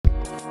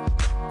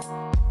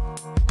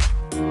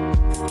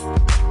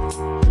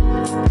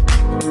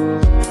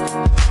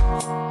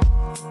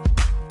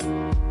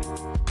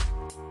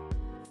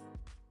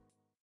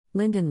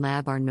Linden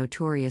Lab are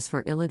notorious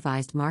for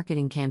ill-advised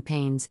marketing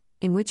campaigns,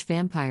 in which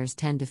vampires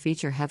tend to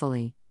feature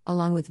heavily,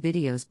 along with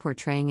videos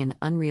portraying an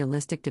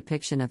unrealistic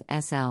depiction of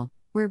SL,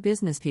 where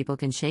business people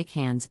can shake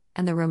hands,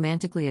 and the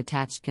romantically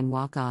attached can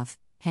walk off,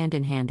 hand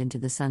in hand into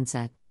the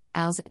sunset,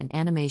 owls and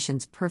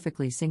animations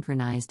perfectly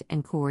synchronized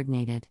and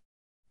coordinated.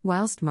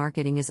 Whilst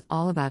marketing is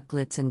all about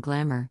glitz and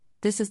glamour,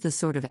 this is the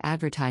sort of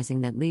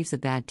advertising that leaves a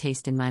bad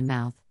taste in my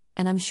mouth,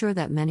 and I'm sure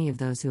that many of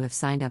those who have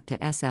signed up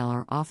to SL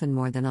are often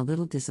more than a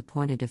little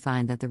disappointed to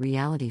find that the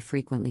reality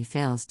frequently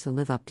fails to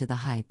live up to the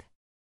hype.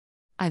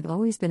 I've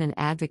always been an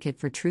advocate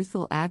for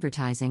truthful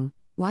advertising.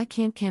 Why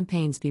can't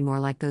campaigns be more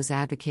like those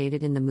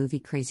advocated in the movie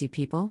Crazy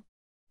People?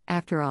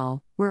 After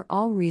all, we're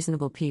all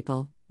reasonable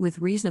people, with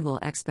reasonable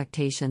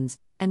expectations,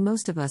 and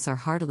most of us are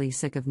heartily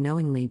sick of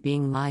knowingly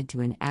being lied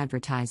to in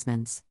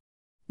advertisements.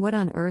 What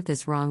on earth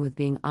is wrong with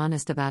being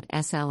honest about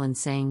SL and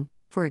saying,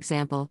 for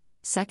example,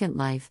 Second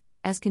Life,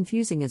 as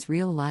confusing as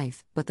real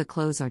life, but the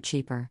clothes are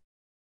cheaper?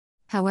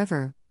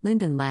 However,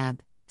 Linden Lab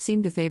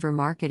seem to favor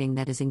marketing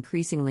that is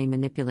increasingly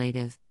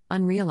manipulative,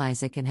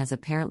 unrealistic, and has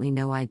apparently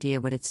no idea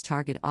what its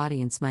target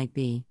audience might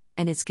be,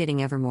 and it's getting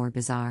ever more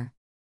bizarre.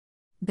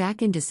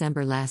 Back in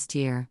December last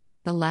year,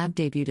 the lab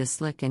debuted a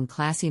slick and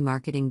classy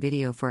marketing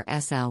video for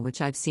SL,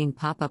 which I've seen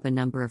pop up a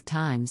number of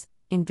times,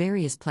 in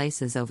various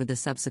places over the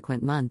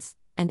subsequent months,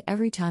 and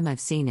every time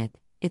I've seen it,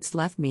 it's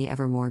left me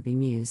ever more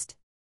bemused.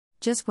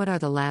 Just what are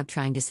the lab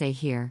trying to say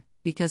here?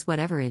 Because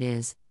whatever it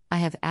is, I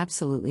have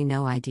absolutely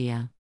no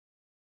idea.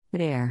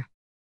 There.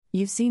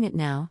 You've seen it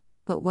now,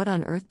 but what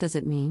on earth does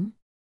it mean?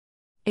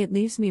 It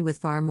leaves me with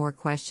far more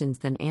questions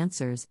than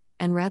answers,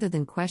 and rather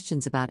than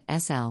questions about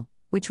SL,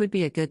 which would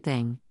be a good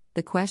thing,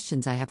 the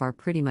questions I have are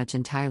pretty much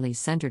entirely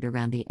centered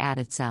around the ad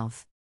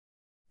itself.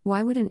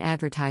 Why would an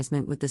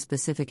advertisement with the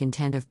specific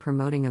intent of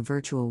promoting a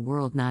virtual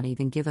world not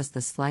even give us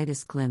the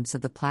slightest glimpse of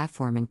the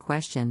platform in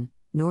question,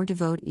 nor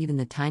devote even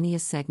the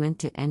tiniest segment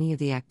to any of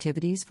the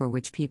activities for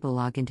which people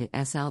log into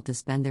SL to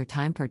spend their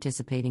time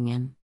participating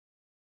in?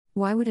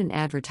 Why would an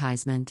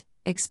advertisement,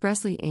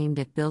 expressly aimed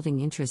at building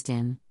interest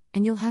in,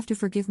 and you'll have to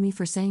forgive me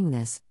for saying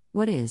this,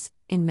 what is,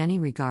 in many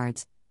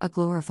regards, a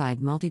glorified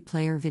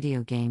multiplayer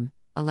video game,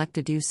 elect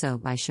to do so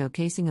by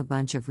showcasing a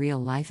bunch of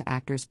real-life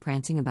actors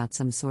prancing about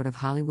some sort of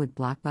Hollywood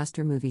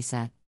blockbuster movie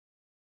set?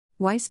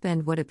 Why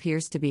spend what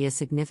appears to be a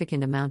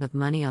significant amount of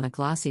money on a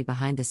glossy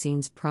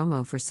behind-the-scenes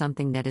promo for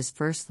something that is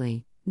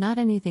firstly, not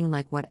anything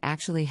like what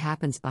actually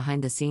happens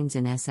behind the scenes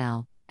in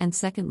SL, and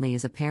secondly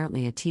is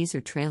apparently a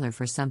teaser trailer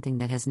for something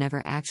that has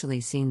never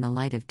actually seen the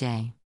light of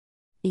day?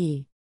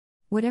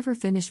 Whatever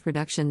finished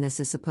production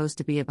this is supposed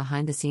to be a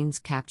behind-the-scenes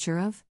capture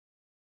of?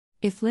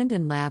 If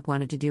Linden Lab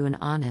wanted to do an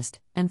honest,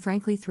 and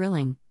frankly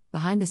thrilling,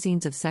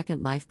 behind-the-scenes of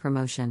Second Life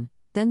promotion,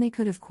 then they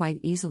could have quite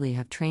easily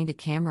have trained a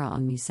camera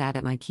on me sat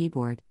at my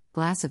keyboard,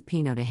 glass of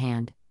Pinot to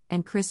hand,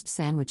 and crisp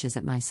sandwiches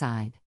at my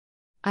side.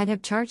 I'd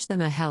have charged them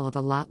a hell of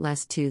a lot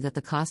less too than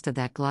the cost of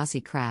that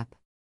glossy crap.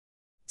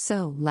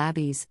 So,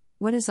 labbies,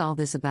 what is all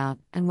this about,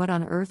 and what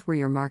on earth were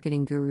your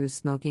marketing gurus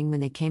smoking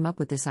when they came up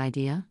with this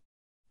idea?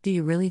 Do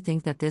you really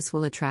think that this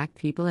will attract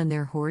people in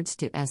their hordes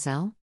to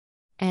SL?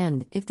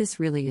 And, if this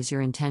really is your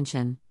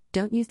intention,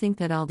 don't you think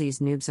that all these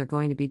noobs are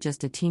going to be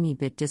just a teeny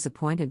bit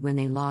disappointed when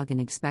they log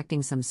in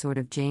expecting some sort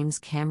of James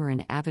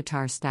Cameron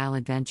Avatar-style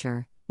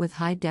adventure, with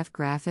high-def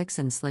graphics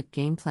and slick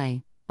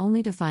gameplay,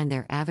 only to find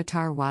their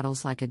avatar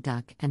waddles like a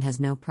duck and has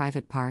no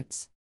private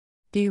parts?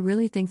 Do you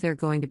really think they're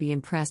going to be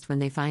impressed when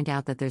they find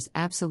out that there's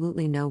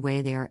absolutely no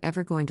way they are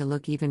ever going to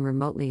look even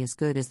remotely as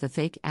good as the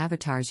fake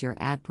avatars your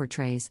ad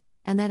portrays,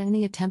 and that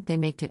any attempt they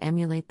make to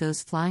emulate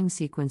those flying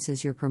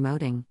sequences you're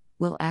promoting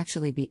will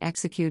actually be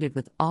executed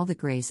with all the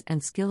grace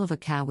and skill of a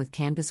cow with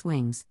canvas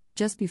wings,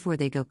 just before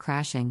they go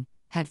crashing,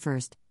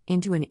 headfirst,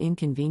 into an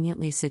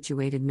inconveniently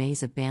situated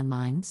maze of band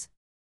lines?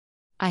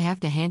 I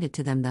have to hand it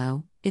to them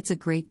though, it's a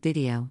great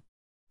video.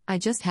 I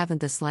just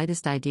haven't the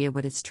slightest idea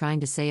what it's trying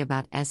to say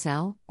about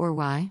SL, or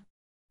why.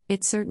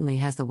 It certainly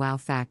has the wow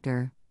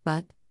factor,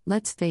 but,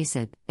 let's face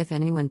it, if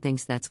anyone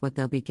thinks that's what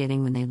they'll be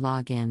getting when they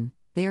log in,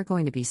 they are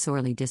going to be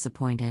sorely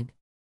disappointed.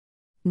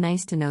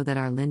 Nice to know that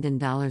our Linden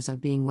dollars are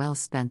being well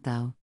spent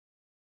though.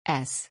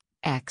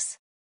 SX.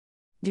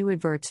 Do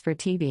adverts for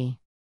TV.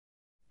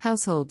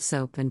 Household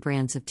soap and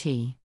brands of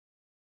tea.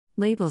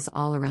 Labels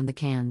all around the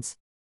cans.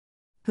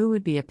 Who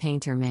would be a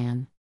painter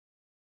man?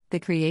 The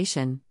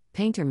creation,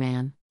 Painter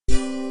Man.